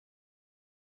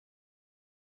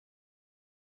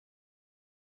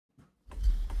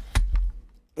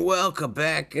Welcome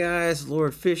back, guys.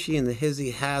 Lord Fishy and the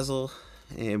Hizzy Hazel.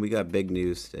 And we got big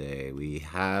news today. We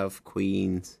have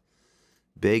Queen's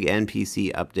big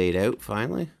NPC update out,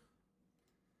 finally.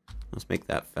 Let's make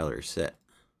that feller sit.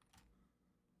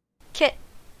 Kit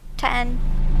 10.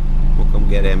 We'll come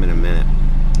get him in a minute.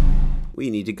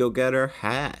 We need to go get our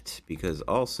hat. Because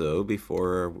also,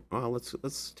 before... Well,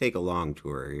 let's take a long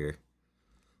tour here.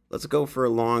 Let's go for a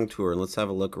long tour and let's have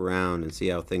a look around and see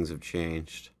how things have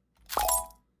changed.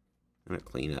 I'm gonna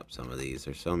clean up some of these.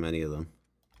 There's so many of them.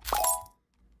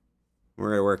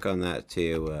 We're gonna work on that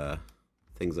too.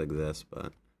 Things like this,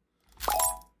 but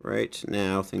right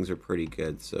now things are pretty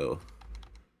good. So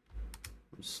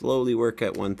slowly work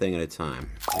at one thing at a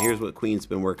time. Here's what Queen's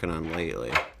been working on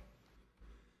lately.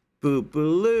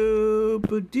 Boop-a-loo,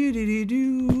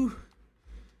 ba-doo-doo-doo-doo.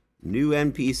 New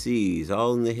NPCs,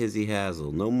 all in the Hizzy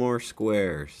Hazel. No more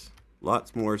squares.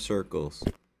 Lots more circles.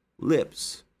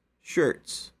 Lips.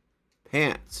 Shirts.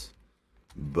 Pants.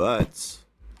 Butts.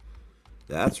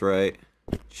 That's right.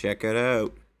 Check it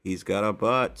out. He's got a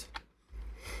butt.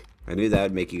 I knew that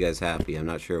would make you guys happy. I'm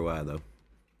not sure why, though.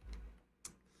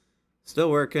 Still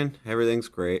working. Everything's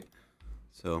great.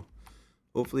 So,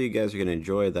 hopefully you guys are going to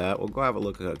enjoy that. We'll go have a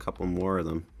look at a couple more of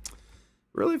them.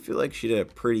 Really feel like she did a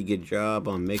pretty good job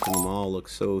on making them all look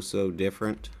so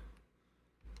different.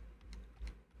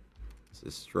 Let's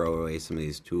just throw away some of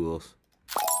these tools.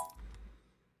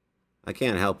 I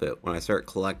can't help it. When I start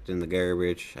collecting the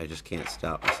garbage, I just can't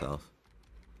stop myself.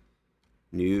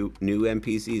 New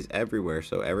NPCs everywhere,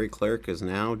 so every clerk is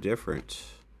now different.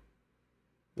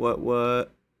 What?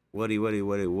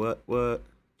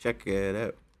 Check it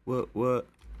out. What?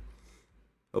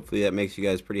 Hopefully that makes you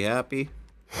guys pretty happy.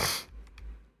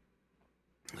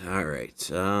 Alright,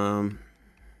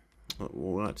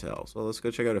 what else? Well, let's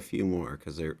go check out a few more,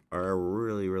 because they are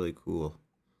really cool.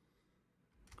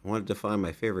 I wanted to find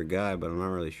my favorite guy, but I'm not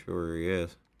really sure where he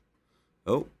is.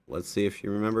 Oh, let's see if she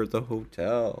remembered the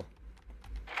hotel.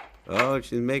 Oh,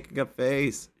 she's making a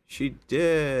face. She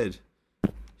did.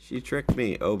 She tricked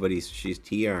me. Oh, but she's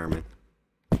T-arming.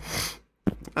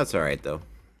 That's alright, though.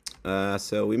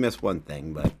 So we missed one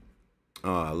thing, but...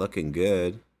 Oh, looking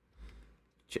good.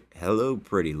 Hello,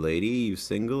 pretty lady. You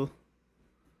single?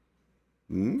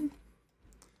 Hmm?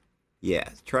 Yeah,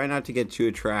 try not to get too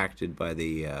attracted by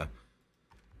the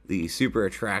super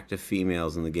attractive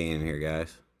females in the game here,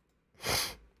 guys.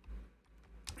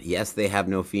 Yes, they have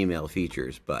no female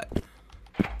features, but...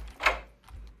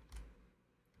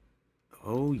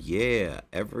 Oh, yeah.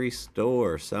 Every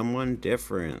store, someone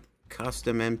different.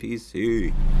 Custom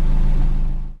NPC.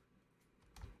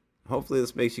 Hopefully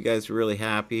this makes you guys really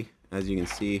happy. As you can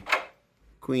see,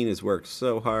 Queen has worked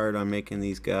so hard on making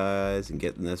these guys and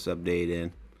getting this update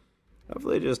in.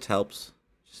 Hopefully it just helps.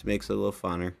 Just makes it a little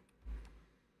funner.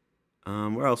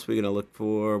 Where else are we going to look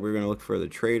for? We're going to look for the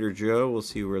Trader Joe. We'll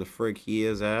see where the frig he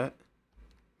is at.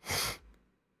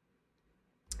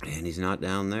 And he's not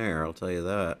down there, I'll tell you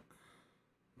that.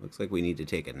 Looks like we need to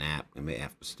take a nap. We may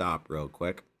have to stop real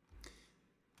quick.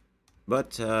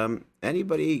 But,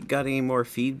 anybody got any more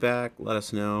feedback? Let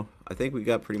us know. I think we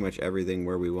got pretty much everything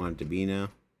where we want it to be now.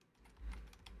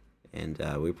 And,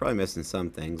 we're probably missing some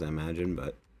things, I imagine,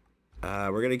 but...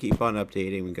 we're going to keep on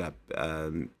updating. We got,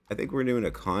 I think we're doing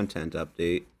a content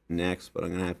update next, but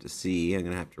I'm going to have to see. I'm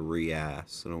going to have to re-ask,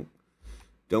 so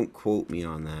don't quote me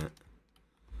on that.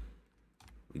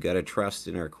 We got to trust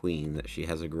in our Queen that she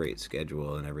has a great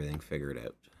schedule and everything figured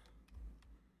out.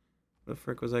 What the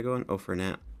frick was I going? Oh, for a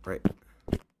nap. Right.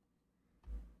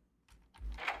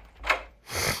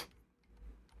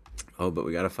 Oh, but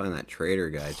we got to find that trader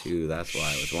guy, too. That's why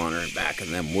I was wandering back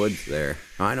in them woods there.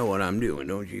 I know what I'm doing.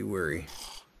 Don't you worry.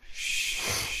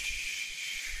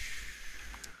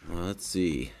 Well, let's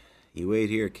see. You wait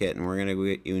here, Kit, and we're going to go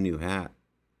get you a new hat.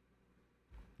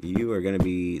 You are going to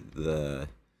be the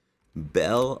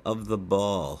belle of the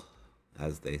ball,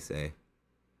 as they say.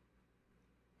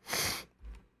 I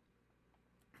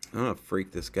don't know what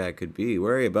freak this guy could be.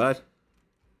 Where are you, bud?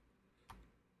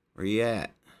 Where you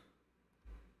at?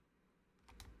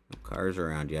 No cars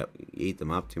around yet. We ate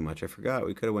them up too much. I forgot.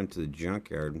 We could have went to the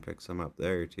junkyard and picked some up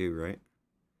there too, right?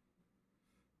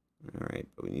 Alright,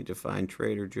 but we need to find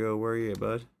Trader Joe. Where are you,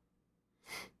 bud?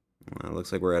 Well, it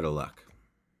looks like we're out of luck.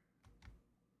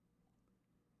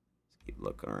 Let's keep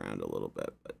looking around a little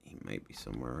bit, but he might be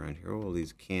somewhere around here. Oh,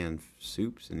 these canned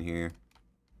soups in here.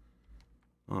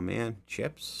 Oh man,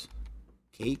 chips,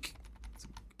 cake.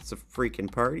 It's a freaking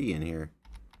party in here.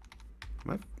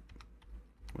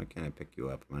 Why can't I pick you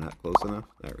up? Am I not close enough?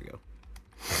 There we go.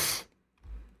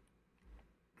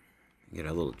 Get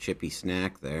a little chippy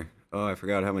snack there. Oh, I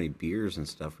forgot how many beers and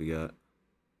stuff we got.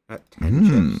 10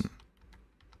 chips?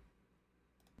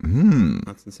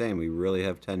 That's insane. We really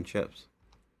have 10 chips.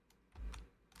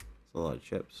 That's a lot of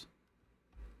chips.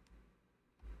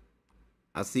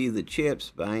 I see the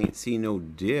chips, but I ain't see no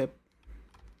dip.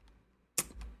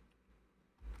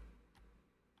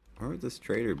 Where would this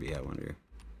trader be, I wonder?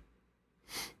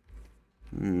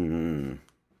 I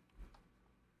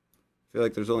feel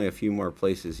like there's only a few more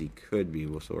places he could be,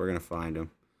 so we're gonna find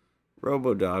him.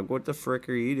 Robo-Dog, what the frick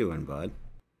are you doing, bud?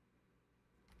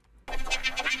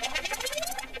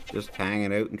 Just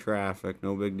hanging out in traffic,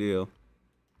 no big deal.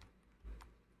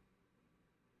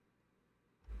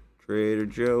 Trader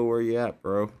Joe, where you at,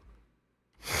 bro?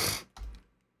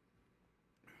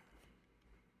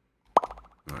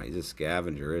 Oh, he's a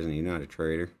scavenger, isn't he? Not a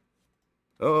trader.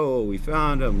 Oh, we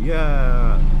found him,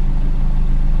 yeah!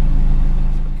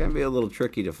 It can be a little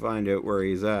tricky to find out where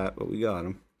he's at, but we got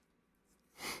him.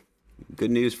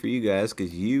 Good news for you guys,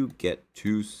 because you get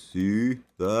to see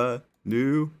the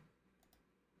new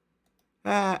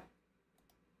hat.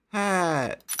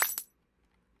 Sorry,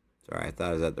 I thought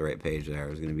I was at the right page there. I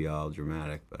was going to be all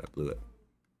dramatic, but I blew it.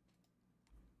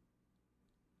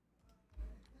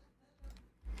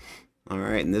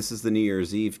 Alright, and this is the New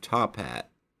Year's Eve top hat.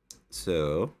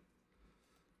 So,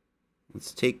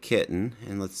 let's take Kitten,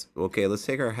 and let's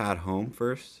take our hat home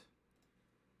first.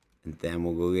 And then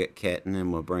we'll go get Kitten,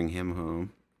 and we'll bring him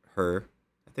home. Her.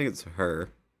 I think it's her.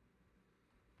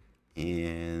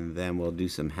 And then we'll do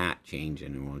some hat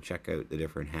changing, and we'll check out the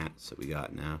different hats that we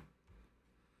got now.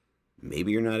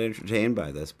 Maybe you're not entertained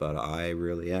by this, but I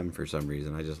really am for some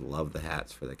reason. I just love the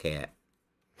hats for the cat.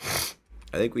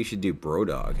 I think we should do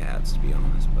Bro-Dog hats, to be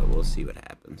honest, but we'll see what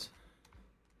happens.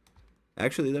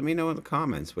 Actually, let me know in the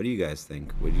comments. What do you guys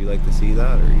think? Would you like to see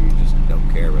that, or you just don't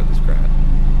care about this crap?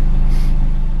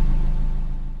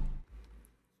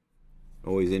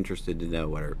 Always interested to know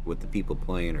what the people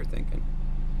playing are thinking.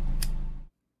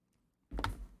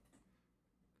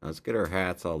 Let's get our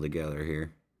hats all together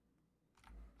here.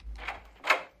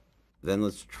 Then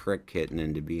let's trick Kitten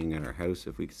into being in our house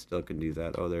if we still can do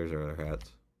that. Oh, there's our other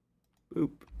hats. Boop.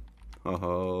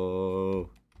 Oh.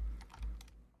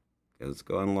 Okay, let's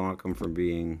go unlock him from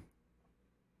being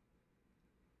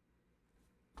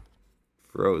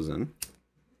frozen.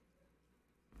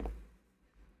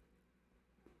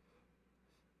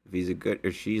 If he's a good,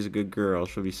 or she's a good girl,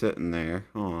 she'll be sitting there.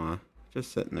 Aw,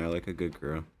 just sitting there like a good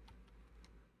girl.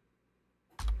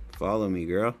 Follow me,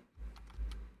 girl.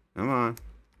 Come on.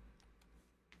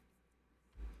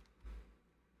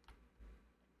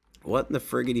 What in the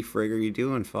friggity frig are you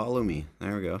doing? Follow me.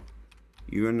 There we go.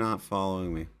 You are not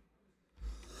following me.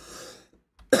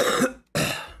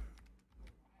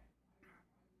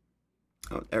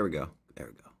 Oh, there we go. There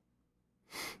we go.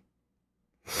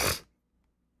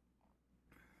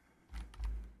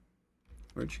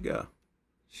 Where'd she go?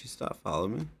 She stopped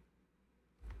following me?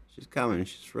 She's coming.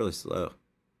 She's really slow.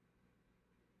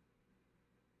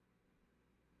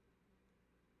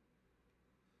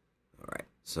 Alright,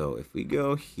 so if we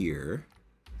go here,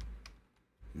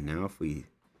 now if we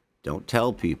don't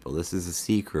tell people, this is a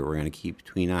secret we're going to keep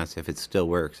between us if it still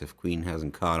works, if Queen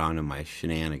hasn't caught on to my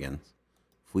shenanigans.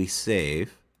 If we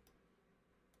save,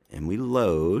 and we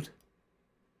load,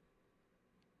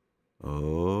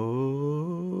 oh,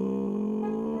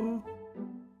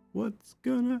 what's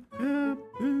gonna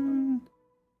happen?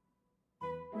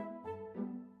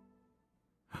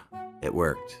 It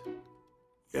worked.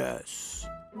 Yes.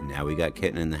 And now we got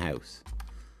Kitten in the house.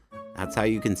 That's how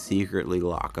you can secretly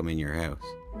lock them in your house.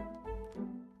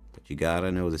 But you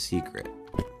gotta know the secret.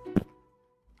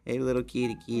 Hey, little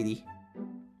kitty.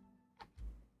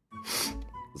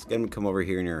 Let's get him to come over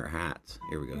here near our hats.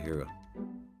 Here we go.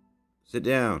 Sit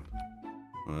down.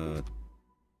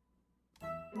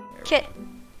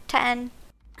 Kitten.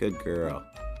 Good girl.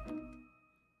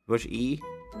 Push E.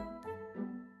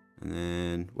 And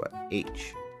then, what?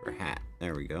 H for hat.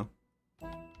 There we go. So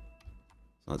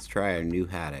let's try our new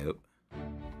hat out.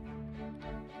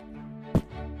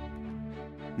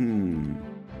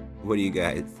 What do you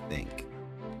guys think?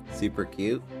 Super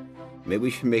cute? Maybe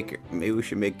we should make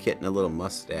Kitten a little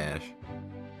mustache.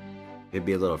 It'd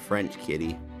be a little French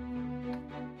kitty.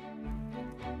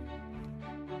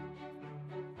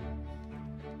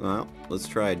 Well, let's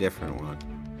try a different one.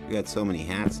 We got so many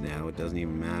hats now, it doesn't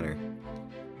even matter.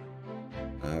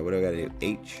 What do I gotta do?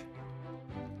 H.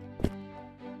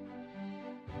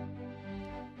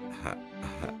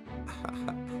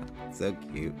 So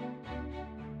cute.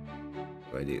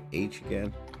 Do I do H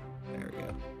again? There we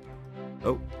go.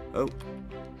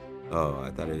 Oh, I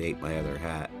thought it ate my other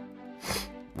hat.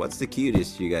 What's the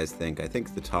cutest you guys think? I think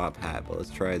it's the top hat, but let's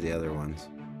try the other ones.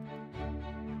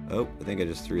 Oh, I think I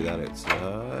just threw that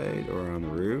outside or on the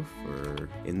roof or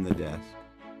in the desk.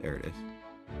 There it is.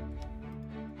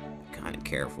 Kind of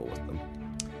careful with them.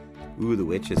 Ooh, the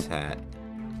witch's hat.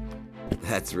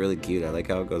 That's really cute. I like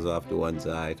how it goes off to one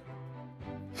side.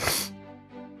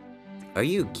 Are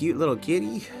you a cute little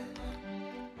kitty?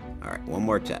 Alright, one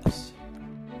more test.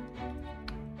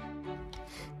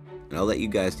 And I'll let you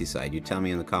guys decide. You tell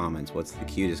me in the comments what's the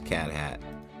cutest cat hat.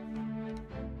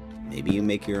 Maybe you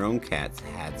make your own cat's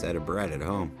hats out of bread at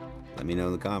home. Let me know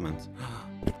in the comments.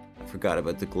 I forgot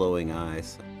about the glowing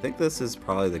eyes. I think this is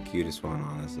probably the cutest one,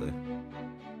 honestly.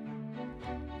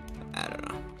 I don't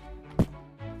know.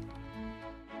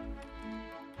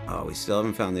 Oh, we still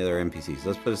haven't found the other NPCs.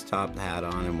 Let's put his top hat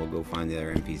on and we'll go find the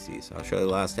other NPCs. I'll show you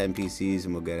the last NPCs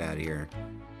and we'll get out of here.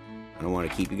 I don't want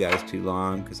to keep you guys too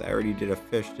long because I already did a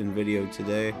Fishton video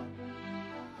today.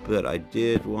 But I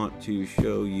did want to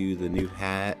show you the new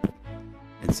hat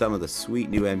and some of the sweet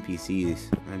new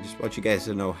NPCs. I just want you guys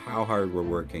to know how hard we're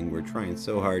working. We're trying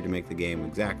so hard to make the game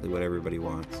exactly what everybody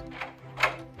wants.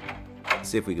 Let's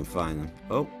see if we can find them.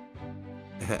 Oh.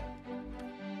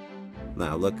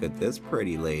 Now look at this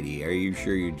pretty lady. Are you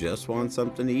sure you just want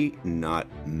something to eat, not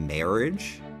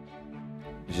marriage?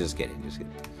 Just kidding, just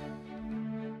kidding.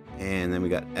 And then we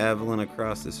got Evelyn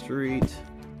across the street.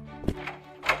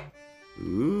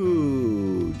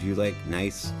 Ooh, do you like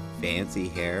nice fancy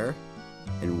hair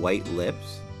and white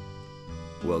lips?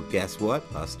 Well, guess what,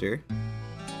 Buster?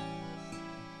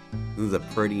 This is a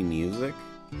pretty music.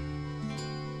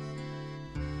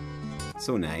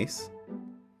 So nice.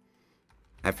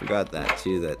 I forgot that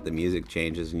too, that the music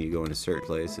changes when you go into certain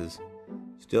places.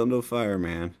 Still no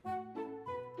fireman.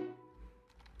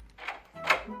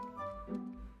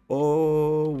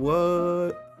 Oh,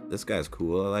 what? This guy's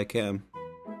cool. I like him.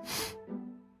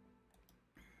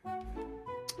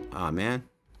 Aw, man.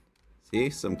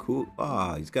 See? Some cool...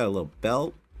 Aw, he's got a little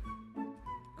belt.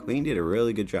 Queen did a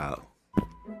really good job.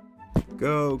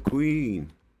 Go,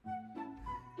 Queen!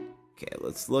 Okay,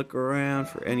 let's look around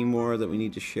for any more that we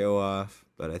need to show off.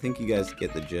 But I think you guys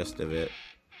get the gist of it.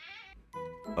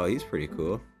 Oh, he's pretty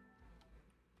cool.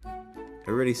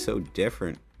 Everybody's so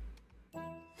different.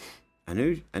 I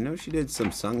know she did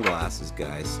some sunglasses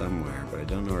guy somewhere, but I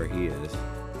don't know where he is.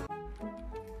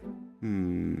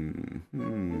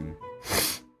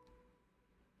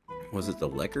 Was it the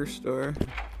liquor store?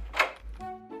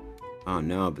 Oh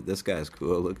no, but this guy's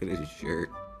cool. Look at his shirt.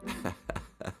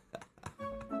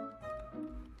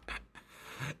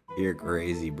 You're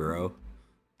crazy, bro.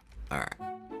 Alright.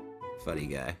 Funny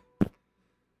guy.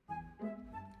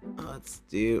 Let's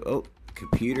do... Oh,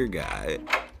 computer guy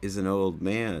is an old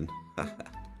man.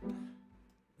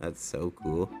 That's so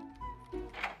cool.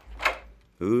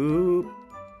 Ooh.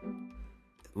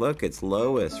 Look, it's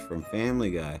Lois from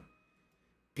Family Guy.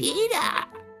 Peter,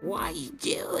 what you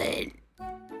doing?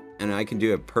 And I can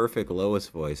do a perfect Lois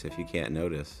voice if you can't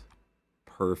notice.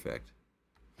 Perfect.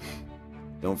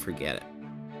 Don't forget it.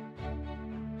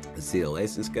 Let's see the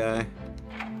license guy.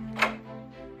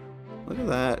 Look at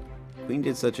that. Queen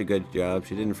did such a good job.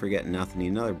 She didn't forget nothing.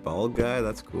 Another bald guy?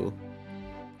 That's cool.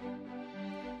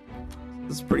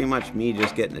 This is pretty much me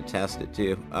just getting to test it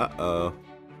too. Uh-oh.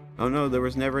 Oh no, there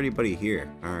was never anybody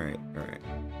here. Alright, alright.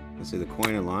 Let's see, the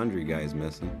coin and laundry guy's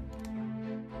missing.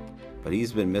 But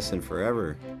he's been missing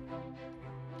forever.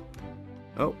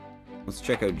 Oh, let's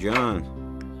check out John.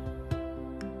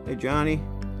 Hey, Johnny.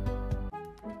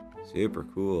 Super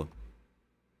cool.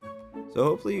 So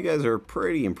hopefully you guys are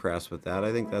pretty impressed with that.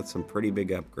 I think that's some pretty big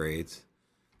upgrades.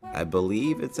 I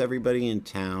believe it's everybody in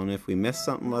town. If we missed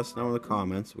something, let us know in the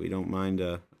comments. We don't mind.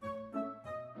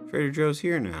 Trader Joe's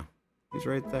here now. He's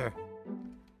right there.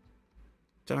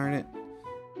 Darn it.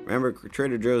 Remember,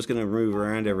 Trader Joe's going to move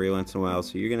around every once in a while,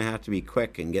 so you're going to have to be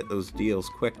quick and get those deals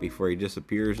quick before he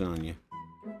disappears on you.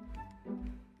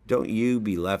 Don't you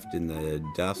be left in the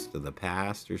dust of the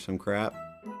past or some crap.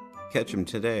 Catch him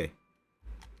today.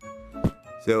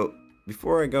 So,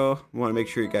 before I go, I want to make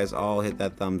sure you guys all hit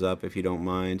that thumbs up if you don't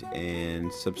mind,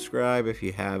 and subscribe if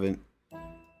you haven't.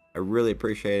 I really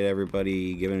appreciate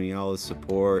everybody giving me all the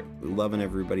support. Loving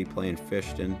everybody playing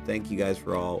Fishton. Thank you guys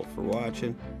for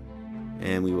watching.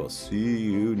 And we will see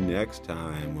you next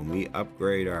time when we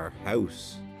upgrade our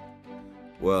house.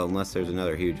 Well, unless there's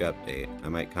another huge update. I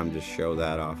might come just show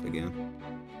that off again.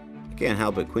 I can't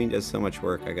help it. Queen does so much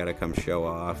work. I gotta come show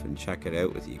off and check it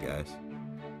out with you guys.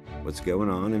 What's going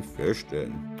on in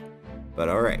Fishton. But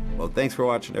alright. Well, thanks for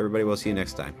watching, everybody. We'll see you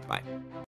next time. Bye.